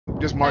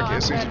Just mark it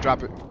as soon as you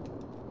drop it.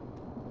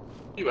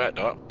 You at,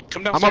 dog?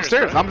 Come I'm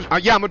downstairs.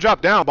 upstairs. Yeah, I'm gonna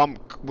drop down, but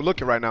we're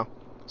looking right now.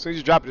 As soon as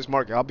you drop it, just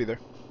mark it. I'll be there.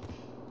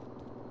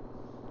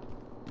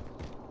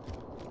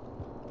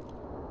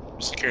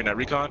 I'm securing that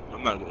recon.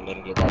 I'm not gonna let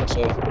him go by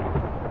himself.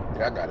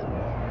 Yeah, I got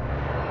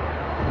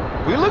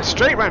it. We look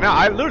straight right now.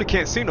 I literally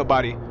can't see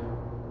nobody. I'm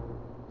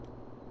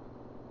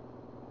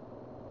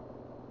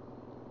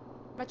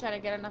gonna try to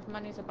get enough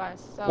money to buy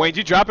stuff. Wait, did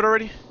you drop it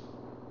already?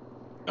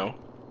 No.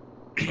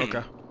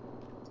 Okay.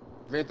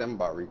 If anything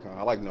about recon,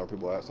 I like to know where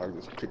people at so I can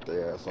just kick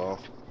their ass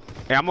off.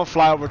 Hey, I'm gonna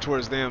fly over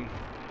towards them,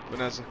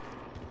 Vanessa.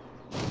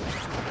 Yeah,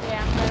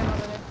 I'm heading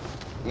over there.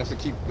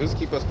 Let's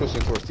keep us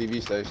pushing towards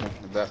TV station,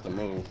 if that's the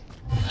move.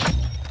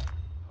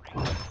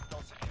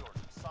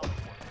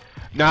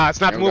 Nah,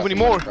 it's not the And we move got some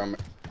money anymore. from it.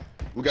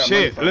 We got Shit,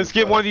 money from let's it,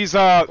 get so- one of these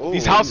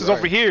Ooh, houses right.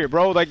 over here,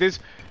 bro. Like these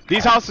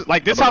houses,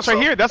 like this house right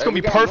here. That's Hey, gonna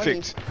we be got money.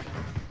 perfect.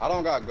 I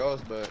don't got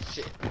ghosts, but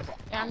shit.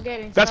 Yeah, I'm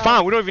getting That's stuff.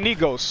 fine. We don't even need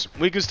ghosts.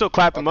 We can still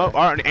clap them up. Okay.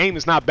 Our aim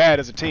is not bad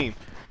as a team.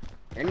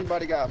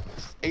 Anybody got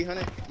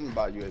 800? I'm gonna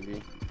buy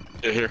UAV.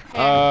 Yeah, here.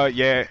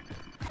 Yeah.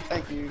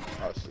 Thank you.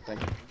 Oh shit,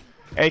 thank you.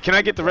 Hey, can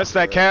I get the rest of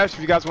that cash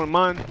if you guys want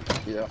mine?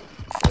 Yeah.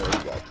 Yeah, you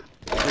got it.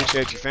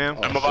 Appreciate you, fam.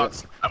 Oh, I'm a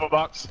box. I'm a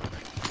box.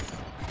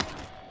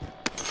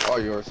 All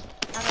yours.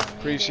 I don't need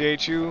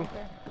Appreciate it. you. Okay.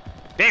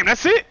 Damn,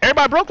 that's it?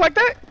 Everybody broke like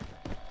that?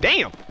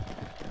 Damn.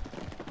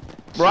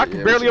 Bro, I Shit, can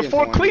yeah, barely we should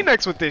afford get into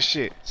Kleenex with this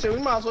shit. Shit, we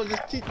might as well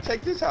just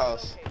take this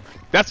house.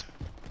 That's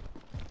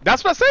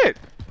what I said.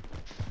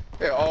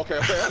 Yeah, okay.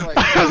 I'm like,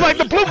 I was like,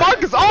 the blue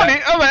mark is on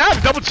it. I was like, I had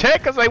to double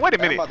check. I was like, wait a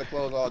I'm minute. about to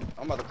close all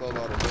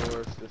the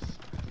doors. Just,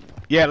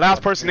 Yeah,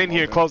 last person in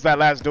here closed that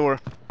last door.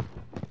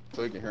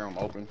 so you can hear them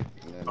open.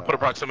 And then, I put a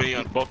proximity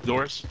on both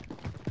doors.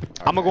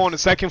 I'm gonna go on the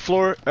second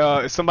floor.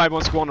 If somebody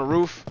wants to go on the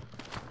roof.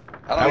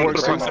 I that don't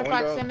works want too. to break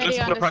my window. Proximity Let's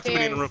on put a the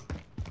proximity in the stairs.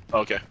 room. Oh,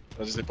 okay. I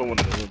was just say put one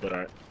in the room, but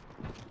alright.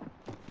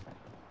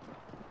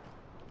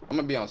 I'm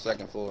gonna be on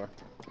second floor.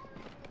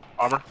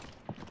 Armor.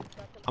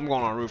 I'm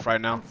going on the roof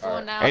right now. I'm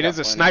full now. Hey, there's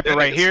a Yeah, sniper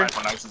right here.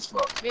 Sniper nice as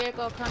fuck.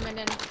 Vehicle coming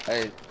in.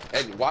 Hey,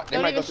 watch. They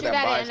Don't might even go to shoot that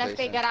at it buy unless they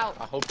station. get out.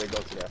 I hope they go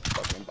to that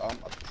fucking. I'm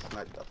about to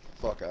snipe the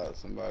fuck out of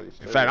somebody.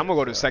 In fact, I'm gonna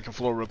go to the second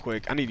floor real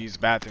quick. I need to use the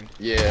bathroom.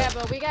 Yeah. Yeah,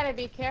 but we gotta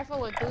be careful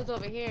with dudes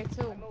over here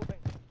too.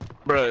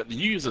 Bruh,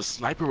 you use a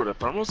sniper with a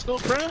thermal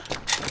scope,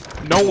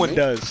 bruh? No one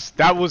does.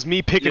 That was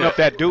me picking Yeah. up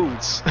that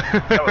dude's.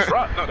 That was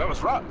Rock. No, that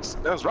was Rock's.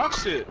 That was Rock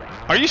shit.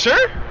 Are you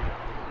sure?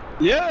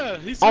 Yeah,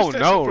 he's Oh,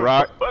 no,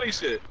 Rock. Buddy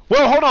shit.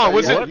 Well, hold on.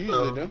 Was Yeah, it? you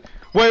usually do.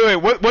 Wait.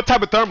 What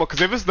type of thermal?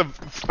 Because if it's the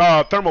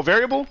thermal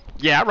variable,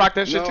 yeah, I rock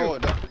that shit No,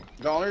 too.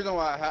 the only reason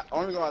why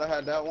I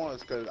had that one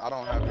is because I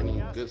don't have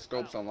any good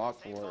scopes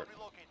unlocked for it.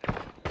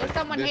 There's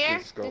someone This here.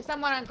 is scope. There's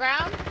someone on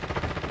ground.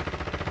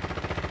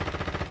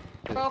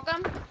 Broke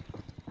him.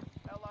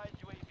 Allied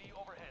UAV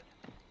overhead.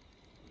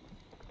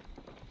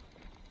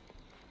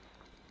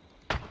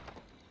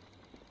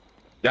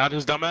 Down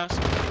his dumbass.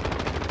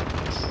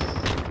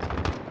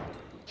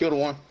 Killed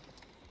one.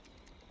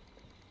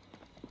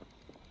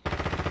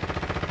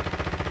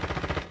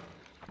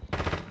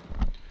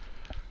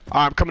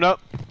 Alright, I'm coming up.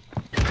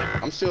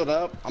 I'm sealed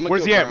up. I'm gonna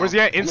Where's kill he at? Brown. Where's he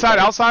at? I'm gonna Inside,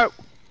 kill- outside?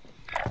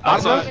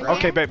 Outside. Outside.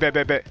 Okay,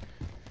 bet.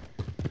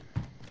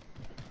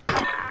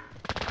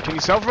 Can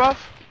you self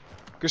rough?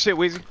 Good shit,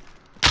 Weezy.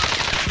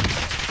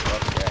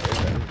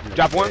 Yeah,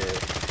 Drop one.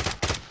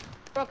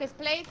 Broke his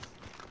plates.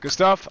 Good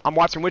stuff. I'm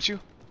watching with you.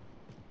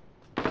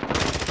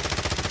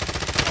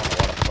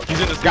 He's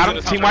in this. Got he's in him.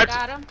 this Team house wipe.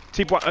 Got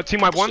him.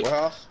 Team wipe one.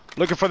 Warehouse.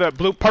 Looking for the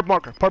blue purple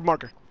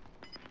marker.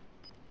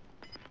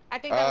 I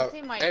think that was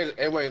team Mike.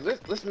 Hey, wait.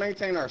 Let's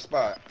maintain our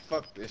spot.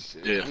 Fuck this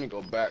shit. Yeah. Let me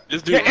go back.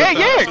 This dude.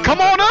 Yeah, come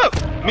on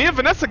up. Me and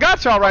Vanessa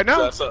got y'all right now.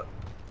 That's up.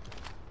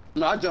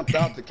 No, I jumped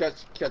out to catch.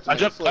 I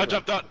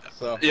jumped out.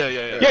 So Yeah.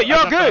 Yeah, I y'all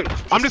jumped good.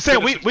 out. I'm just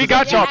saying we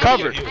got y'all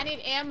covered. I need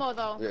ammo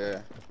though.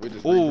 yeah, we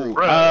just. Ooh,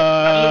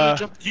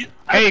 regrouped.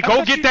 hey,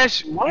 go get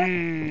that.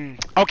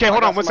 Okay,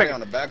 hold I on got one somebody second. on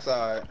the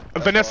backside.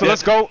 Vanessa,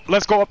 That's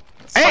let's go up.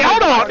 Hey,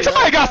 hold on.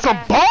 Somebody got some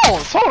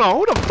balls. Hold on.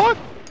 Who the fuck?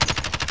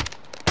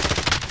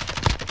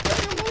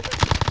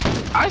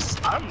 Bro, he's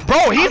I'm on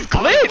it with the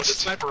glitched.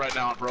 sniper right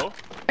now, bro.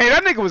 Hey,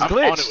 that nigga was I'm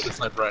on it with the glitched.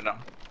 sniper right now.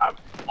 I'm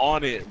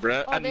on it,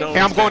 bruh. I know. Hey,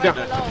 I'm going down.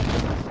 Below.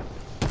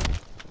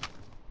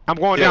 I'm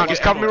going Yeah, down.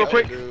 Just cover me real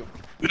quick.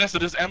 Vanessa,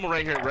 there's ammo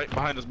right here, right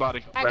behind his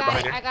body. I Right got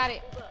behind it. here. I got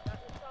it.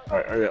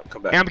 Alright, hurry up,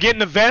 come back. And I'm getting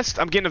the vest.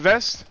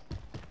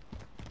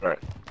 Alright.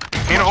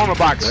 And an armor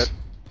box.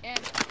 And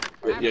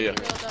Yeah, I'm yeah.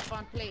 filled up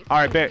on plates. All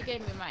right, You bet.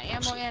 gave me my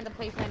ammo and the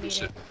plates I needed.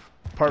 Shit.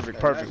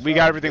 Perfect. We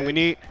got everything we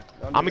need.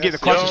 I'm gonna get the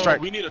cluster Yo,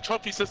 strike. we need a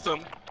trophy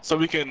system so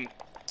we don't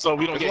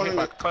There's get one hit in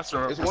by the- cluster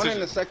or There's one in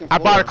the precision. second I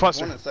floor. bought a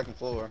cluster. One in the second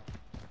floor.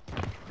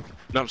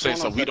 No, I'm saying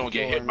One so on we don't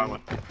second get floor, hit by I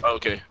one. mean. Oh,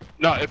 okay.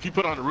 No, if you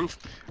put on the roof,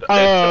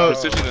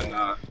 precision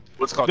and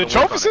what's it called The work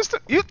trophy on it. system?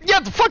 Yeah,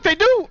 the fuck they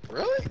do.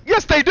 Really?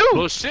 Yes, they do.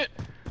 Well, shit.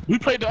 We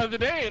played the other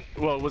day,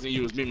 and well, it wasn't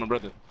you, it was me and my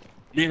brother.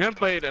 Me and him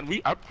played, and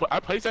I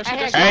played that shit. I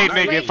That had shit Hey, was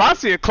nigga, nice. if I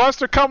see a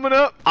cluster coming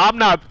up, I'm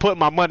not putting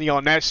my money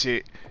on that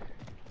shit.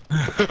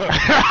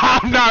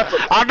 I'm not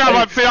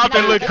about to sit out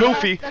there look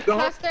goofy. The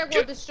cluster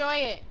will destroy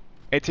it.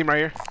 Hey, team right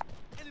here.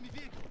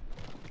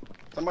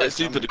 Somebody It's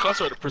either the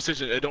cluster or the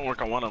precision. It don't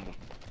work on one of them.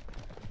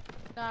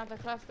 No, the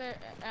cluster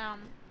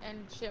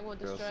and shit will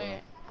destroy son.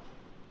 it.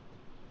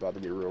 about to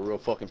get real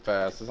fucking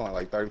fast. There's only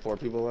like 34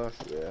 people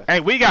left. Yeah. Hey,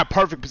 we got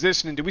perfect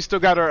positioning. Do we still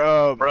got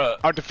Bruh.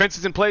 our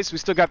defenses in place? We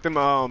still got them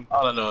All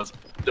I know is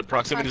the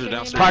proximities are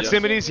downstairs.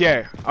 proximities?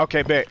 Yeah.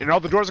 Okay, bet. And all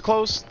the doors are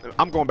closed?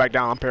 I'm going back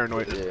down. I'm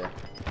paranoid. Yeah.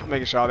 I'm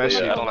making sure all that Yeah,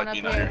 shit. I don't One like up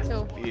being out here here.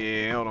 too.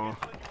 Yeah, hold on.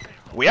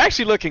 We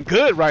actually looking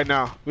good right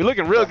now. We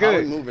looking real So how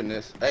we good. moving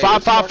this? Hey,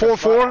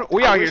 5-5-4-4.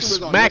 We I out wish here we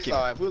was on smacking. this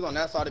side. If we was on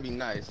that side, it'd be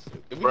nice.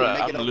 If we Bruh, could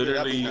make it I'm up there,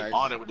 that'd be literally nice.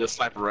 on it with this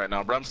sniper right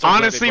now, bro. I'm so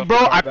glad they Honestly, buffed bro,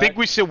 the car I back. think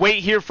we should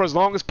wait here for as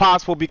long as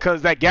possible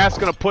because that gas is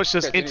gonna push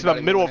us Catch into the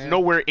anybody middle of moving in?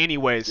 nowhere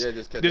anyways. Yeah,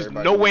 just catch There's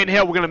everybody no way in moving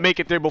hell in. we're gonna make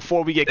it there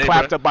before we get Hey,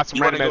 clapped bro, up by some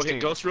you wanna random ass go hit team.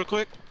 Ghost real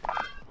quick?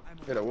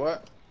 Hit a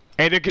what?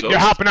 Hey, they're Ghost?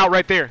 hopping out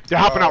right there. They're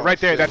hopping out Oh, right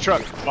there. shit. That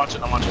truck. I'm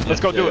watching.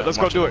 Let's go do it. Let's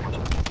go do it.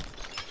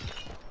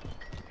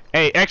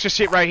 Hey, extra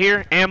shit right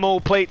here. Ammo,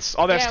 plates,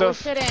 all that Yeah, stuff.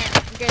 we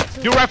shouldn't get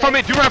too Do right in front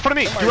of me. Do right in front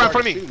of me. Somebody Do right in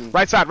front of already me. shooting.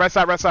 Right side. Right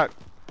side. Right side.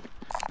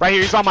 Right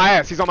here. He's on my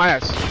ass. He's on my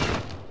ass.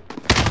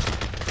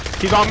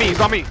 He's on me. He's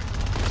on me.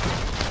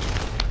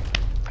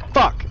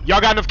 Fuck.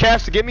 Y'all got enough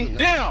cash to get me?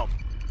 Damn!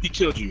 He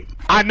killed you.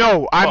 I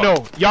know. I Fuck.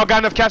 know. Y'all got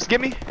enough cash to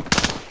get me?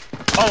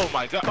 Oh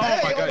my god. Oh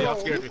Hey, my god, oh, y'all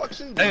who scared the me. fuck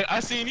shooting? Hey, I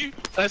seen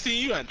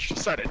you and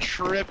started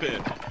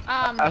tripping.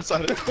 I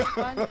started.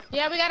 one.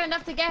 Yeah, we got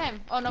enough to get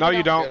him. Oh no, No, we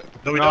you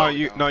don't. No, we No, don't.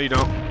 you. No, you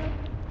don't.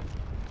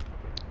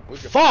 We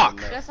could Fuck!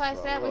 find that, That's why I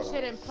bro. said we Hold on.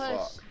 shouldn't push.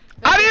 Fuck.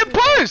 I didn't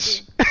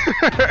push.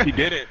 He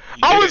did it.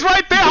 He I did was it.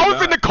 right there. He I did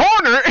was in the not.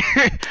 corner.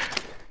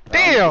 We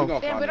Damn.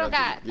 gonna Then find we don't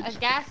that got to a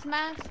gas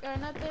mask or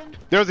nothing.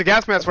 There was a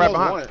gas mask right That's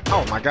what I behind.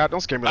 Oh my god!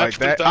 Don't scare me I like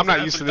that. I'm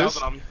not used to this.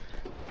 on me.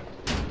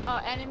 Oh,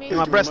 enemy.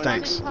 My breast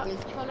enemy stinks.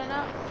 pulling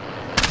up.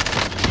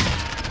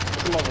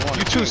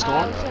 You too,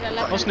 Storm. We should've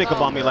let Don't him sneak go.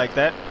 up on me like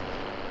that.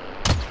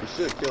 We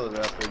should kill his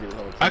ass. Get his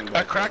whole I team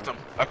back. cracked him.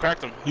 I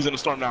cracked him. He's in the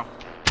storm now.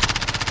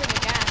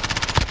 Should've gas.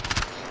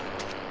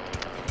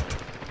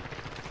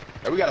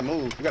 Hey, we gotta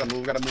move. We gotta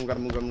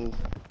move.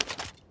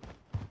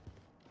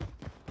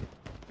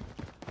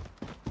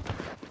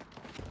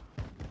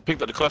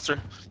 Picked up the cluster.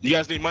 You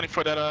guys need money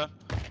for that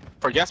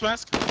for a gas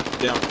mask?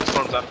 Damn, the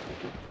storm's out.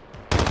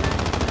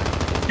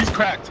 He's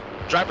cracked.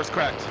 Driver's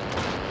cracked.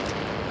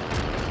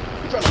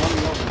 You trying to run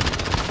me over?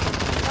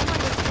 Someone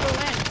just flew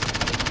in.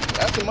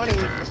 That's the money.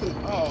 That's the,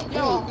 oh,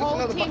 Yo, dude, whole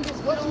another team bu-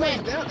 just what's flew way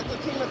in. down? It's the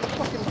team at the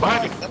fucking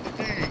Behind box. me. That's the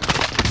thing.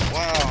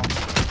 Wow.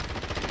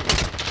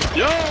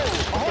 Yo!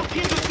 A whole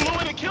team just flew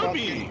in and killed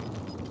me!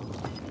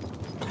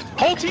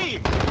 Whole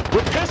team!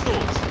 With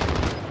pistols!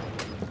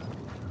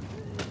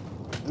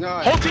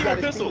 Nah, Whole he team got with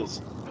his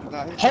pistols! people.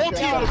 Nah, he Whole got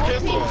team his with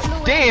people. pistols!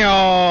 Flew in.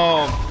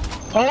 Damn.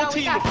 Whole Yeah,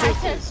 we team got with five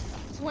pistols! kills.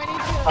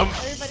 22. I'm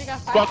Everybody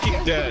got 5 fucking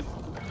kills. dead.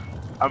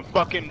 I'm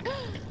fucking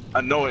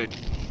annoyed.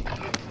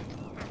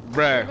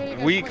 Bruh,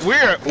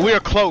 we're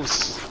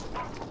close.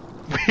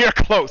 We're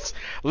close.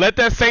 Let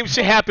that same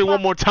shit happen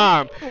one more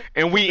time,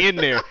 and we in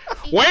there.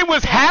 Wayne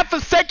was half a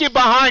second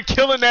behind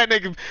killing that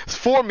nigga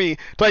for me,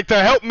 like to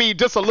help me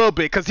just a little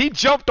bit, cause he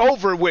jumped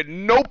over with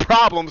no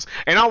problems,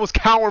 and I was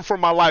cowering for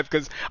my life,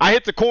 cause I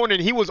hit the corner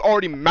and he was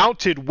already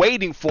mounted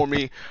waiting for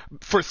me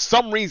for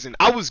some reason.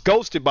 I was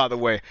ghosted, by the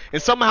way,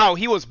 and somehow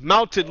he was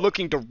mounted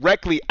looking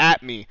directly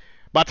at me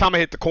by the time I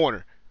hit the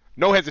corner.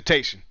 No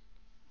hesitation.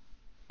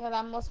 Yeah,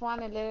 that most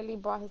wanted literally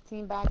brought his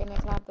team back and they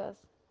clapped us.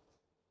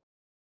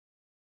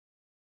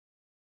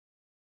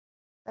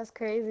 That's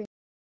crazy.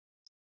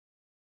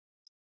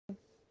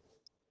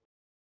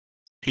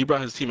 He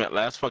brought his team at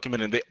last fucking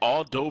minute and they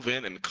all dove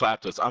in and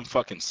clapped us. I'm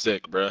fucking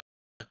sick, bruh.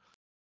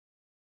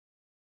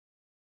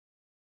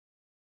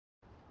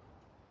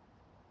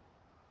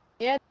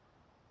 Yeah.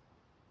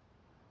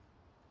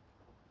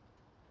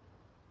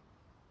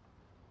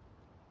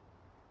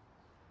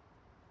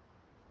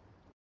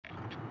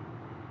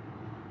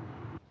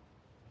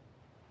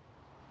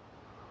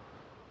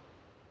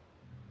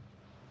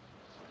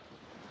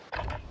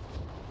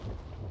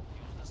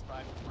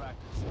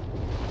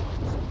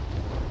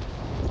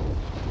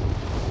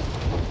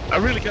 I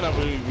really cannot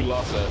believe we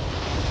lost that.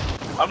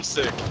 I'm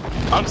sick.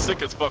 I'm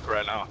sick as fuck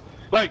right now.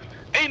 Like,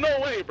 ain't no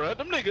way, bro.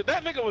 That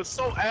nigga was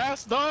so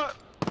ass, dog.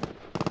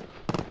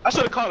 I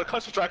should have called a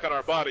cluster strike on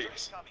our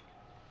bodies.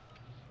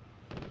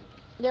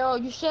 Yo,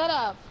 you shut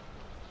up.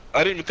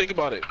 I didn't even think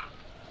about it.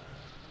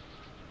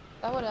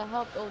 That would have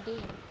helped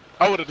OD.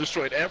 I would have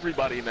destroyed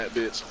everybody in that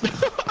bitch.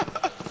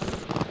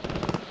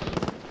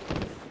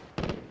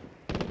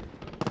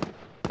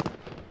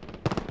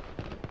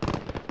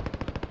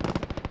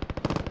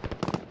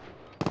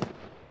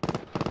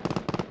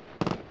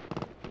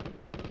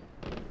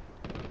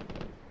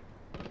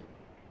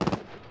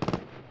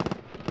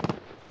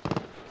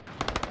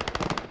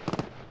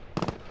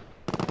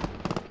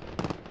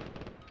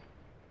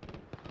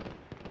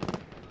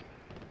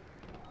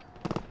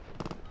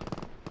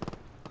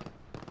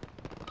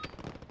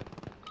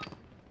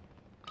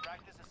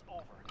 Practice is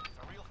over.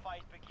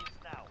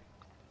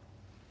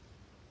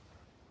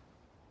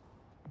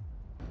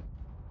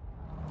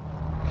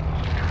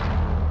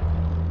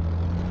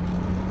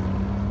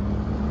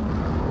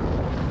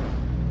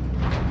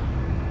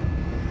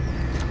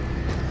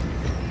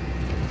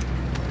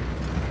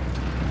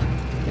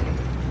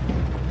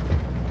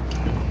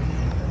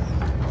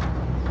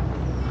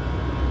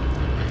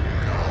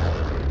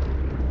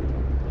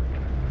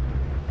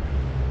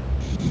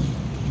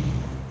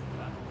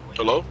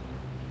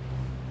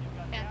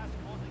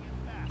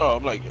 Oh,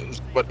 I'm like,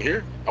 what,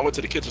 here? I went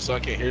to the kitchen so I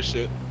can't hear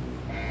shit.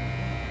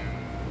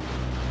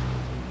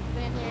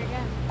 Stand here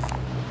again.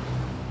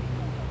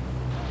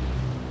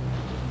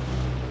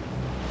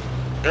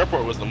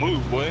 Airport was the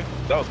move, boy.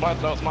 That was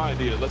my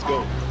idea. Let's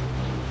go.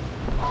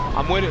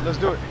 I'm with it. Let's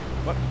do it.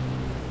 What?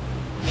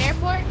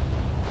 Airport?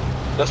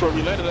 That's where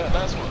we landed at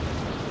last one.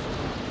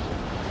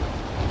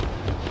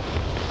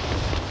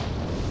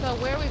 So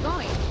where are we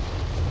going?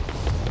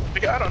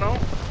 Nigga, I don't know.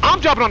 I'm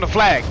dropping on the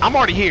flag. I'm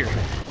already here.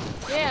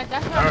 Yeah,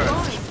 that's where I'm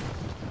going.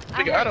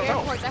 Nigga, I don't know.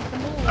 Airport, that's the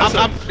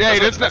move. Hey,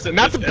 that's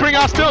not to bring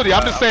hostility.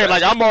 I'm just saying,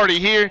 like, I'm already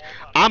here.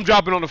 I'm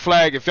dropping on the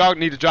flag. If y'all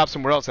need to drop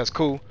somewhere else, that's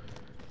cool.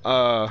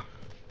 But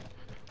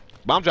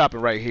I'm dropping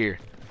right here.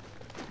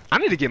 I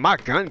need to get my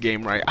gun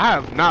game right. I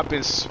have not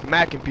been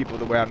smacking people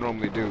the way I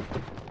normally do.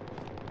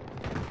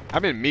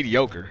 I've been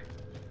mediocre.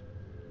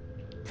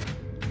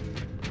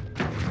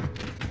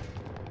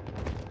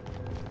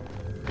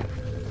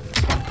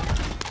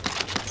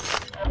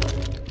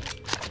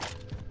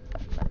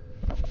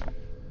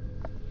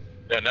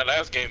 Yeah, in that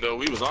last game though,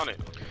 we was on it.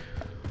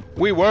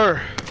 We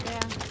were. Yeah.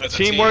 As a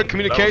Teamwork, team,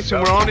 communication,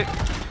 that was we're on it.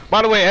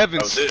 By the way, That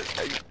Evans, was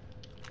it.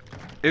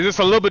 is this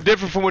a little bit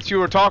different from what you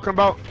were talking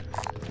about?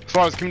 As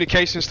far as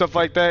communication, stuff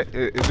like that?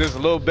 Is this a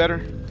little better?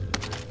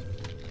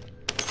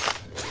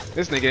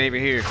 This nigga ain't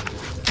even here.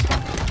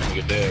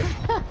 Nigga dead.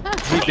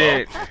 He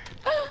dead.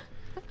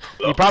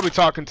 He probably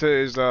talking to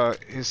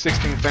his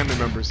 16 family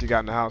members he got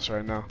in the house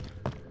right now.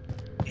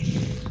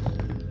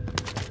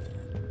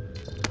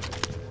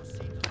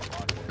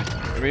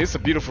 I mean, it's a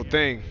beautiful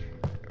thing.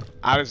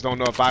 I just don't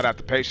know if I'd have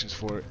the patience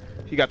for it.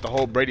 He got the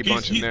whole Brady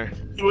Bunch in there.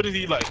 What is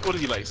he like?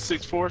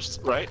 6'4",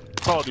 right?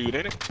 Tall dude,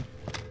 ain't it?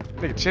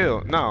 Nigga,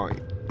 chill. No,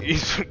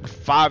 he's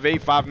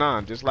 5'8",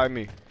 5'9", just like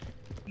me.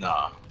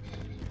 Nah.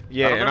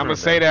 Yeah, and I'm gonna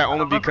say that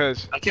only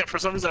because. I can't. For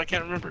some reason, I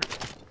can't remember.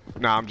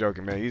 Nah, I'm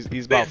joking, man. He's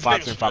about His name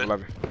 5'10", is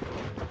 5'11".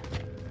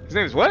 His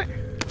name is what?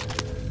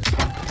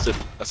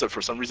 I said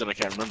for some reason I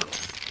can't remember.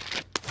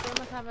 They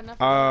must have enough.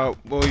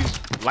 Well,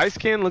 he's light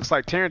skinned, looks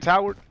like Terrence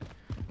Howard,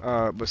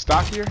 but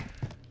stockier.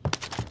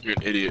 You're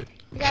an idiot.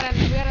 We got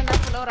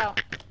enough loadout.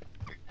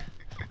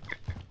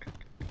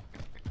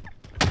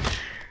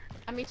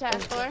 I meet you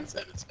at store.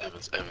 Evans,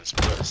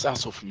 bro. It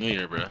sounds so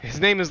familiar, bro. His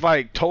name is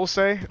like Tulse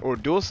or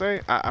Dulce.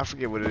 I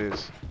forget what it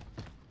is.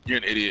 You're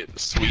an idiot.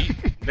 Sweet.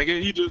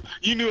 Nigga,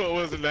 you knew it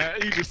wasn't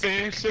that. You just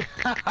saying shit.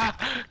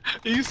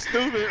 You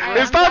stupid, bro.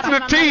 It starts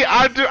with a T.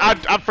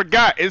 I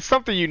forgot. It's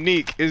something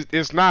unique.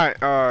 It's not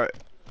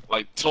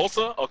Like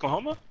Tulsa,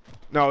 Oklahoma?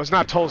 no, it's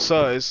not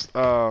Tulsa. It's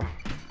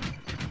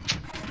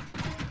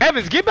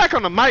Evans, get back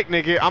on the mic,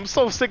 nigga. I'm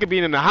so sick of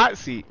being in the hot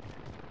seat.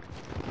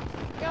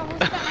 Yo, who's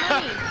that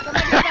money?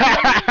 Somebody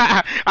got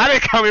money? I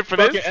didn't come here for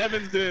this. Fucking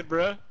Evans did,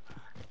 bro.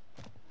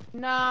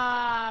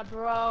 Nah,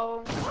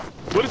 bro.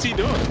 What is he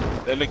doing?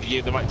 That nigga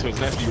gave the mic to his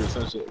nephew or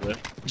some shit, bro.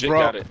 Jake Bro,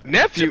 got it.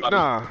 nephew? Jake got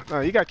Nah,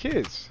 you got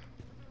kids.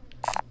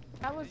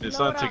 That was His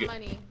son took loadout it.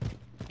 money.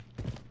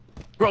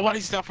 Bro, why did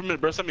he stand for a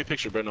minute, bro? Send me a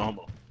picture, bro. No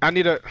homo. I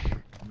need a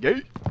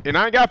gay, and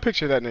I ain't got a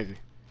picture of that nigga.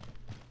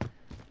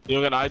 You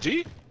don't got an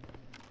IG?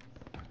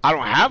 I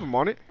don't have him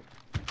on it.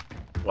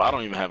 Well, I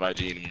don't even have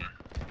IG anymore.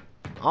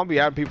 I don't be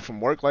having people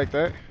from work like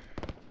that.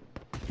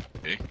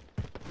 Okay.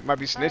 Might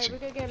be Alright, snitching. we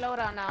could get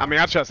loadout now. I mean,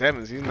 I trust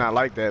Evans. He's not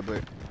like that,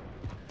 but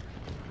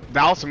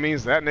that also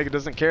means that nigga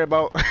doesn't care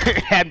about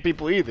having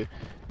people either.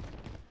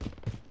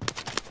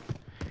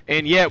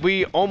 And yet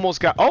we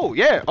almost got. Oh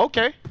yeah,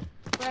 okay.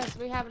 Yes,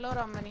 we have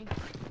loadout money.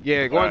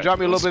 Yeah, go and Alright, drop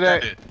me a little bit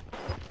of that. spend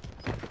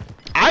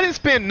it. I didn't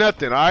spend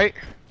nothing. All right.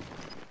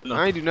 No.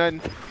 I ain't do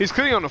nothing. He's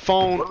clearly on the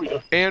phone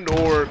and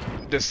or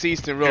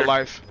deceased in real Here.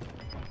 life.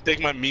 Take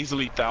my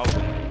measly 1,000.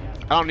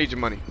 I don't need your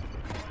money,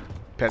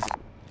 peasant.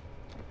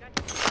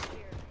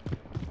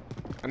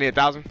 I need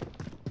 1,000.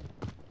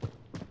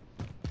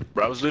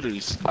 Bro, I was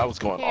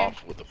going Here.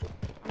 off with the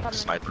I'm coming.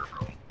 sniper,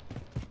 bro.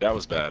 That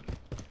was bad.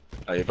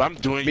 Like, if I'm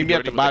doing Meet you me at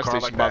dirty the with buy car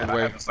station, like by that, the I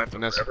way, haven't sniped in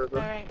Vanessa. forever,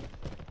 bro. Alright.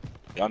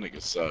 Y'all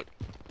niggas suck.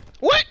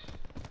 What?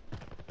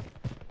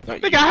 No,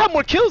 Nigga, I have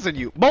more kills than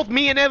you. Both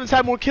me and Evans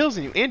had more kills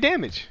than you and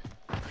damage.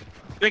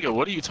 Nigga,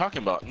 what are you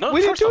talking about? No, We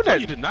didn't first do off, no,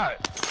 that. You did not.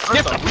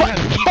 Yes, First off, we had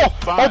an even oh,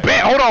 five.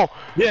 bet. Hold on.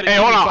 Yeah, Hey,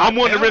 hold on. I'm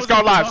willing to And I risk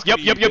our wasn't lives. talking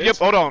Yep, to you, yep. bitch.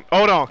 Hold on.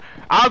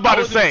 I was about I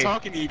to wasn't say.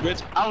 talking to you,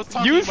 bitch. I was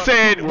talking You about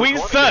said the people we we're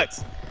going suck.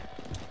 against.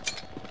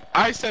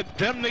 I said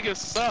them niggas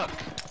suck.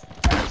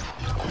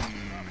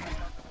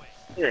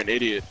 You're an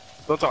idiot.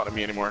 Don't talk to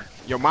me anymore.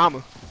 Your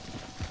mama.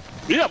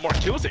 We got more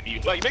kills than you.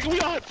 Like, nigga,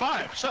 we all had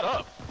 5. Shut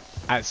up.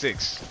 I had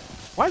 6.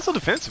 Why are you so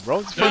defensive, bro?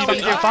 It's the No, first you time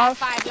you did get all 5?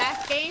 had 5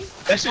 last game.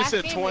 That shit Last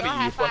said game, we 20, all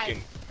you had 5.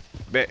 fucking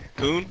Bet.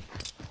 coon.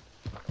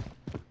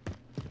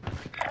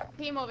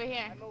 Team over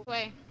here.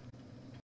 Wait.